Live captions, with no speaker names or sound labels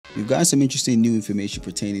We've gotten some interesting new information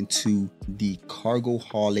pertaining to the cargo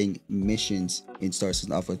hauling missions in Star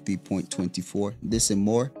Citizen Alpha 3.24. This and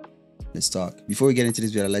more. Let's talk. Before we get into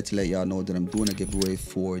this video, I'd like to let y'all know that I'm doing a giveaway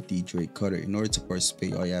for the Drake Cutter. In order to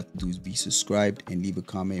participate, all you have to do is be subscribed and leave a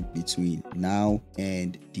comment between now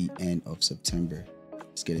and the end of September.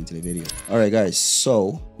 Let's get into the video. All right, guys.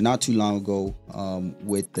 So not too long ago,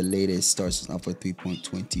 with the latest Star Citizen Alpha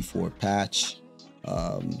 3.24 patch,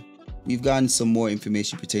 we've gotten some more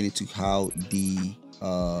information pertaining to how the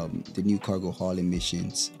new cargo hauling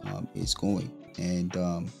missions is going.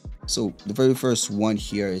 And so the very first one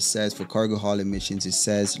here, it says for cargo hauling missions, it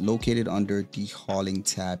says located under the hauling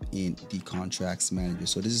tab in the contracts manager.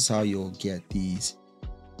 So this is how you'll get these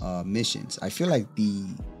missions. I feel like the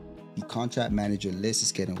contract manager list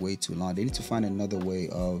is getting way too long. They need to find another way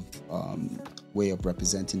of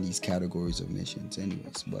representing these categories of missions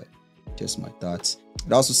anyways, but just my thoughts.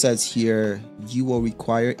 It also says here you will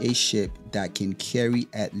require a ship that can carry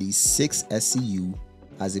at least 6 SCU,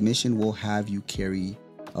 as a mission will have you carry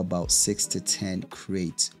about 6 to 10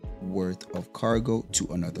 crates worth of cargo to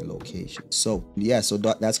another location. So yeah, so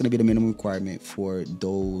that's going to be the minimum requirement for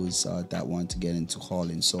those that want to get into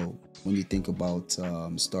hauling. So when you think about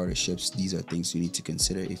starter ships, these are things you need to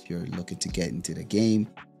consider if you're looking to get into the game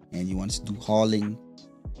and you want to do hauling.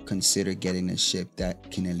 Consider getting a ship that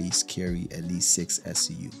can at least carry at least 6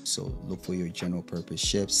 SCU. So look for your general purpose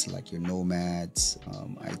ships like your nomads.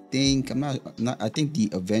 I think I think the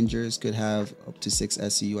Avengers could have up to 6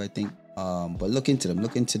 SCU, I think. But look into them.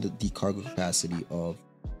 Look into the cargo capacity of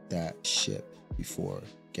that ship before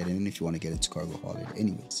getting in, if you want to get into cargo hauling.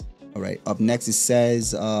 Anyways, all right. Up next, it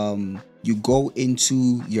says you go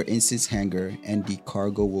into your instance hangar and the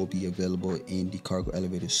cargo will be available in the cargo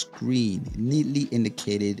elevator screen, neatly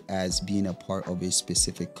indicated as being a part of a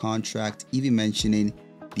specific contract, even mentioning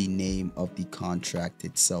the name of the contract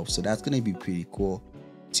itself. So that's going to be pretty cool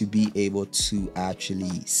to be able to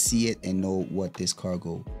actually see it and know what this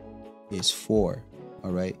cargo is for.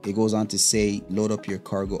 All right, it goes on to say load up your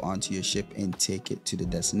cargo onto your ship and take it to the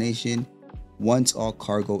destination. Once all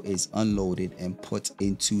cargo is unloaded and put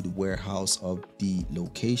into the warehouse of the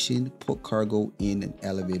location, put cargo in an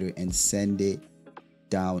elevator and send it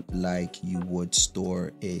down like you would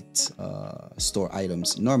store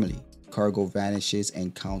items normally. Cargo vanishes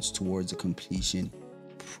and counts towards the completion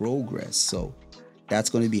progress. So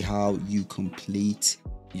that's going to be how you complete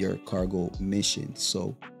your cargo mission.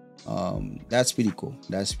 So that's pretty cool.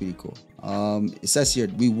 It says here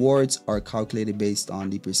rewards are calculated based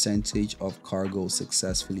on the percentage of cargo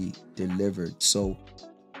successfully delivered. So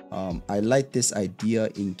I like this idea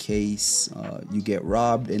in case you get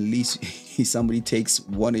robbed, at least somebody takes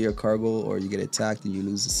one of your cargo, or you get attacked and you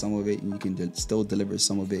lose some of it, and you can still deliver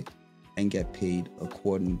some of it and get paid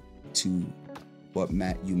according to what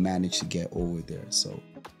you managed to get over there. So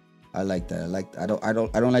I like that. I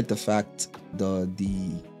don't like the fact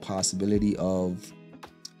the possibility of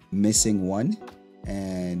missing one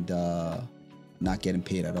and not getting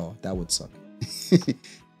paid at all. That would suck.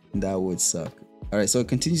 That would suck. All right, so it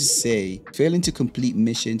continues to say failing to complete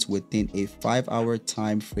missions within a 5-hour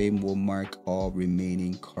time frame will mark all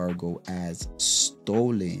remaining cargo as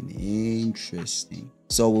stolen. Interesting.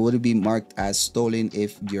 So would it be marked as stolen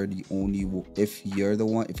if you're the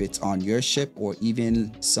one, if it's on your ship, or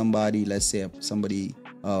even somebody, let's say somebody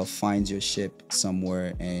finds your ship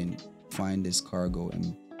somewhere and find this cargo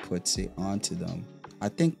and puts it onto them? I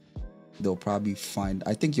think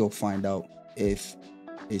you'll find out if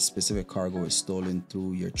a specific cargo is stolen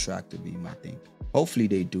through your tractor beam. I think hopefully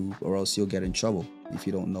they do, or else you'll get in trouble if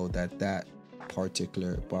you don't know that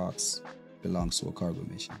particular box belongs to a cargo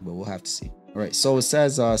mission. But we'll have to see. All right, so it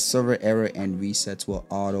says server error and resets will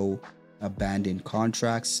auto abandon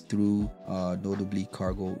contracts through notably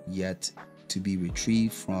cargo yet to be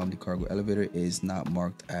retrieved from the cargo elevator is not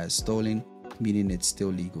marked as stolen, meaning it's still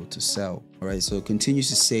legal to sell. All right, so it continues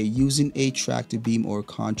to say using a tractor beam or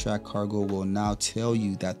contract cargo will now tell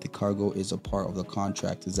you that the cargo is a part of the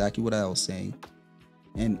contract. Exactly what I was saying.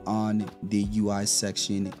 And on the UI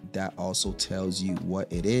section, that also tells you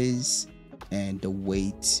what it is and the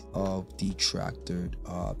weight of the tractored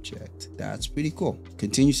object. That's pretty cool.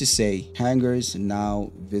 Continues to say hangars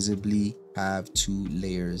now visibly have 2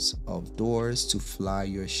 layers of doors to fly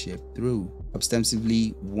your ship through. Ostensibly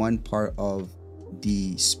one part of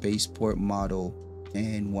the spaceport model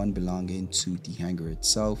and one belonging to the hangar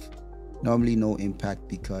itself. Normally no impact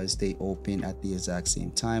because they open at the exact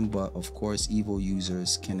same time, but of course evil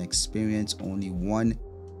users can experience only one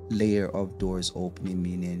layer of doors opening,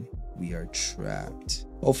 meaning we are trapped.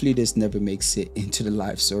 Hopefully this never makes it into the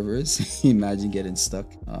live servers. Imagine getting stuck,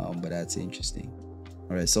 but that's interesting.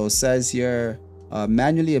 All right, so it says here,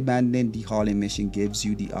 manually abandoning the hauling mission gives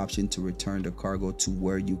you the option to return the cargo to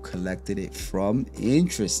where you collected it from.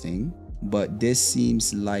 Interesting, but this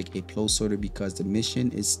seems like a placeholder because the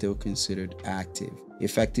mission is still considered active,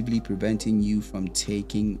 effectively preventing you from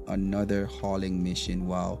taking another hauling mission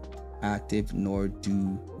while active, nor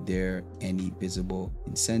do there any visible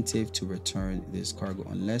incentive to return this cargo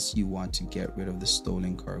unless you want to get rid of the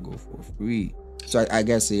stolen cargo for free. So I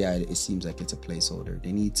guess, yeah, it seems like it's a placeholder.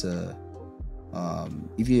 They need to,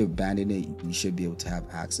 if you abandon it, you should be able to have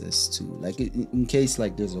access to, like, in case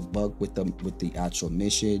like there's a bug with the actual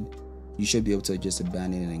mission, you should be able to just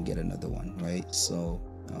abandon it and get another one, right? So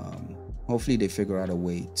hopefully they figure out a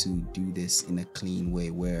way to do this in a clean way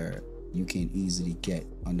where you can easily get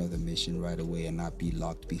another mission right away and not be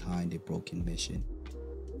locked behind a broken mission.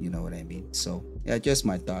 You know what I mean? So yeah, just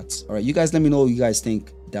my thoughts. All right, you guys, let me know what you guys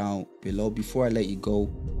think down below. Before I let you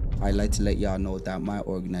go, I'd like to let y'all know that my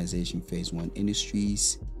organization, Phase 1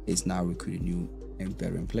 Industries, is now recruiting new and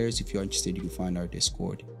veteran players. If you're interested, you can find our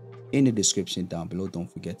Discord in the description down below.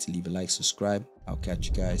 Don't forget to leave a like, subscribe. I'll catch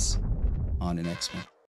you guys on the next one.